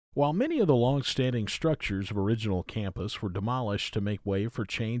While many of the long-standing structures of original campus were demolished to make way for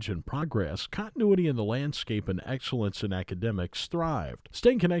change and progress, continuity in the landscape and excellence in academics thrived.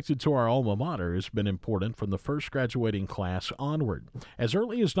 Staying connected to our alma mater has been important from the first graduating class onward. As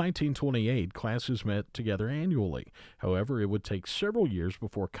early as 1928, classes met together annually. However, it would take several years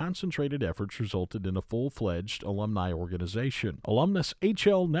before concentrated efforts resulted in a full-fledged alumni organization. Alumnus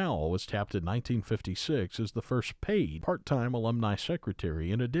H.L. Nowell was tapped in 1956 as the first paid part-time alumni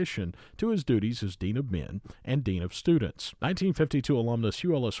secretary in addition to his duties as Dean of Men and Dean of Students. 1952 alumnus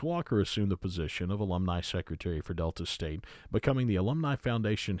Hugh Ellis Walker assumed the position of Alumni Secretary for Delta State, becoming the Alumni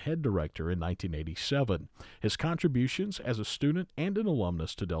Foundation Head Director in 1987. His contributions as a student and an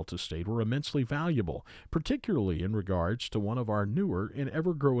alumnus to Delta State were immensely valuable, particularly in regards to one of our newer and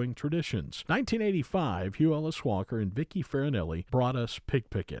ever-growing traditions. 1985, Hugh Ellis Walker and Vicki Farinelli brought us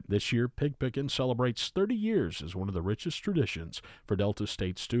Pig Pickin'. This year, Pig Pickin' celebrates 30 years as one of the richest traditions for Delta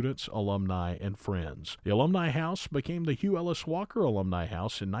State students, alumni, and friends. The Alumni House became the Hugh Ellis Walker Alumni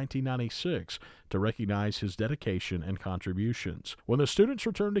House in 1996 to recognize his dedication and contributions. When the students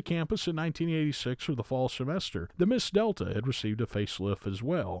returned to campus in 1986 for the fall semester, the Miss Delta had received a facelift as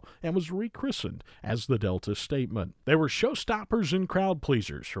well and was rechristened as the Delta Statement. They were showstoppers and crowd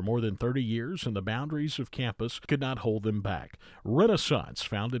pleasers for more than 30 years, and the boundaries of campus could not hold them back. Renaissance,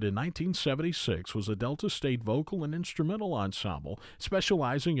 founded in 1976, was a Delta State vocal and instrumental ensemble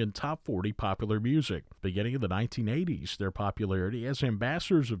specializing in top 40 popular music. Beginning in the 1980s, their popularity as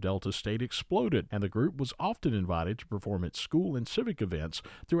ambassadors of Delta State exploded, and the group was often invited to perform at school and civic events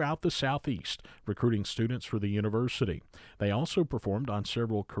throughout the Southeast, recruiting students for the university. They also performed on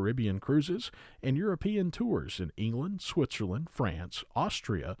several Caribbean cruises and European tours in England, Switzerland, France,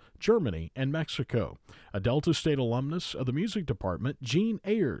 Austria, Germany, and Mexico. A Delta State alumnus of the music department, Gene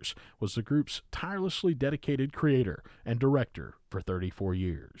Ayers, was the group's tirelessly dedicated creator and director for 34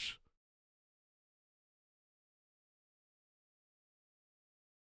 years.